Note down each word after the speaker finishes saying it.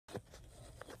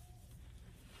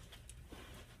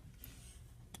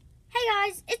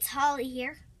guys, it's Holly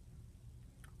here.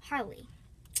 Harley.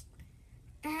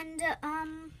 And,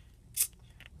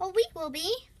 well, we will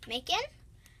be making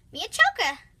me a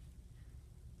choker.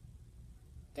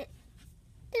 Did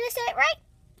I say it right?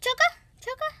 Choker?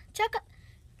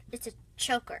 It's a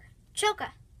choker.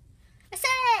 Choker. I said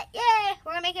it! Yay!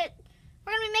 We're gonna be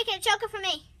making a choker for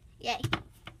me. Yay.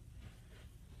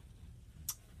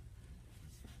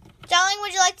 Darling,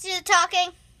 would you like to do the talking?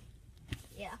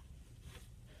 Yeah.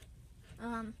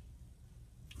 I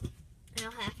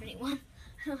don't have anyone.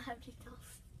 I don't have anything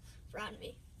else around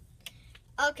me.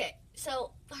 Okay,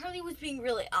 so Harley was being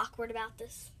really awkward about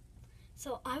this.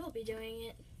 So I will be doing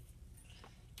it.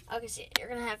 Okay, so you're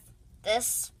gonna have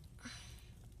this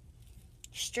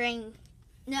string.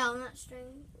 No, not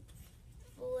string.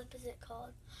 What flip is it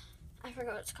called? I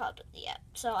forgot what it's called, but yeah.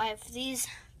 So I have these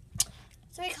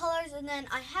 3 colors, and then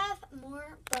I have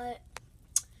more, but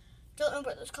don't know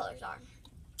what those colors are.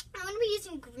 I'm going to be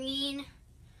using green.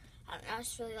 I don't know, I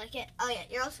just really like it. Oh yeah,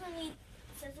 you're also going to need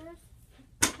scissors.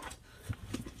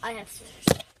 I have scissors.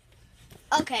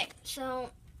 Okay,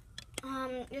 so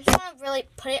you're just going to really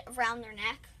put it around their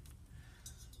neck.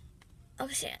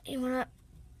 Okay, so you want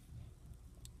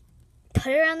to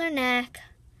put it around their neck.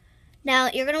 Now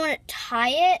you're going to want to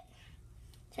tie it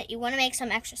so that you want to make some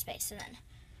extra space. And then,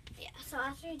 yeah, so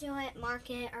after you do it, mark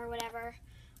it or whatever.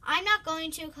 I'm not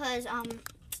going to because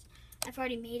I've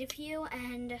already made a few,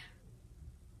 and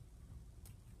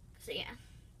so yeah.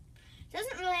 It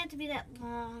doesn't really have to be that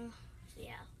long. So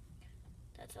yeah.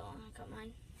 That's how long I cut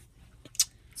mine.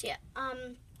 So yeah.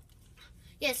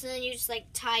 Yeah, so then you just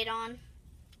like tie it on.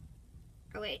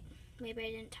 Or wait, maybe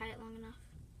I didn't tie it long enough.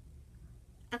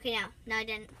 Okay, no I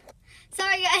didn't.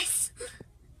 Sorry guys.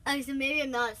 Okay, so maybe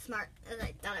I'm not as smart as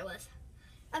I thought I was.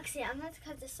 Okay, so yeah, I'm gonna have to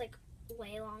cut this like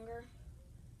way longer.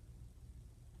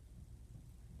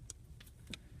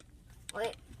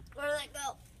 Wait, where did that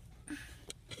go?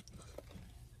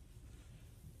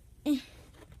 So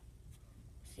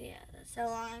yeah, that's how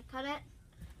long I cut it.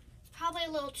 It's probably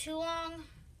a little too long.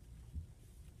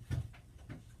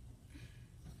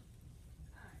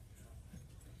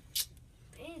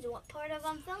 Please, what part of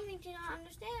I'm filming do you not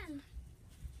understand?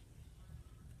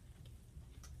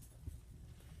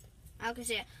 Okay,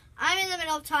 so yeah, I'm in the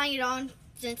middle of tying it on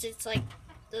since it's like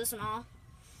this and all.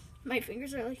 My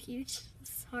fingers are like huge.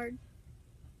 It's hard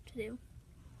to do.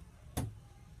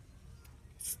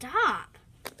 Stop.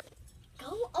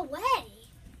 Go away.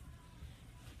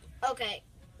 Okay.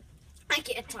 I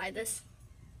can't tie this.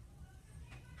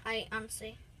 I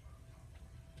honestly.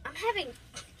 I'm having.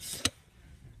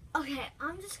 Okay,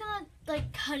 I'm just gonna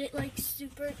like cut it like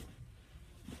super.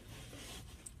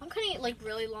 I'm cutting it like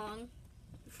really long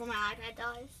before my iPad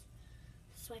dies.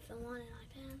 So I film on an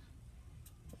iPad.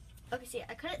 Okay, see,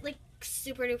 I cut it like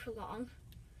super duper long.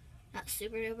 Not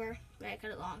super duper, but I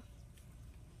cut it long.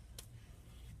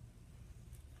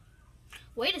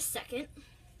 Wait a second.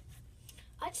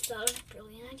 I just thought of a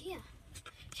brilliant idea.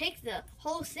 Take the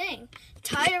whole thing,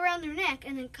 tie it around their neck,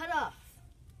 and then cut off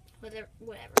whatever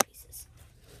pieces.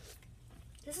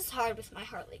 This is hard with my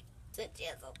Harley, since she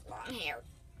has a long hair.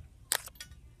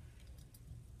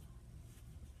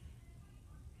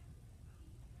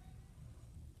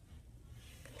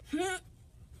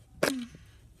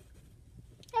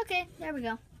 Okay, there we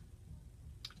go.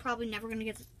 Probably never gonna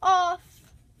get this off.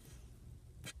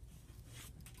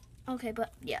 Okay,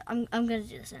 but yeah, I'm gonna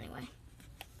do this anyway.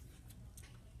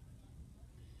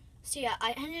 So yeah,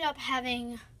 I ended up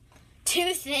having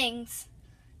 2 things.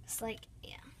 It's like,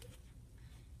 yeah.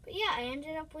 But yeah, I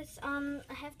ended up with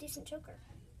a half decent choker.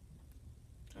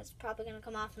 That's probably gonna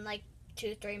come off in like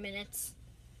 2-3 minutes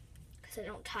because I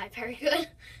don't tie very good.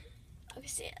 Okay,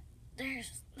 so yeah,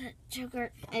 there's that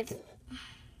choker.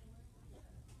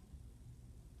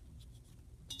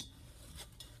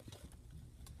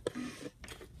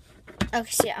 Okay,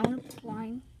 so yeah, I want to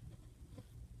blind.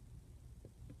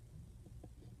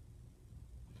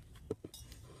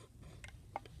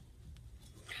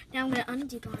 Now I'm gonna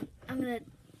undebind. I'm gonna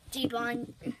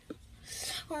debind.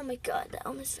 Oh my god, that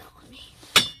almost fell on me.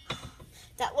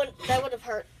 That would have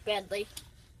hurt badly.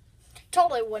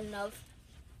 Totally wouldn't have.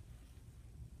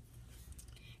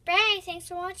 Bye, thanks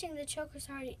for watching. The choker's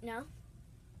already Is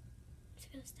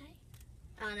it gonna stay?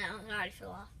 Oh no, it already fell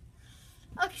off.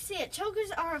 Okay, see it. Chokers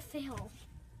are a fail.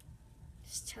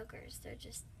 Just chokers. They're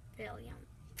just failures.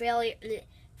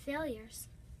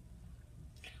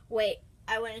 Wait,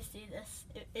 I want to see this.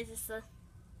 Is this the...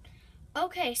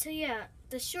 Okay, so yeah,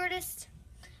 the shortest...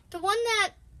 The one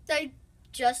that I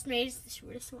just made is the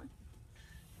shortest one.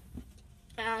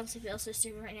 I honestly feel so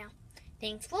stupid right now.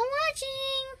 Thanks for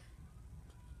watching!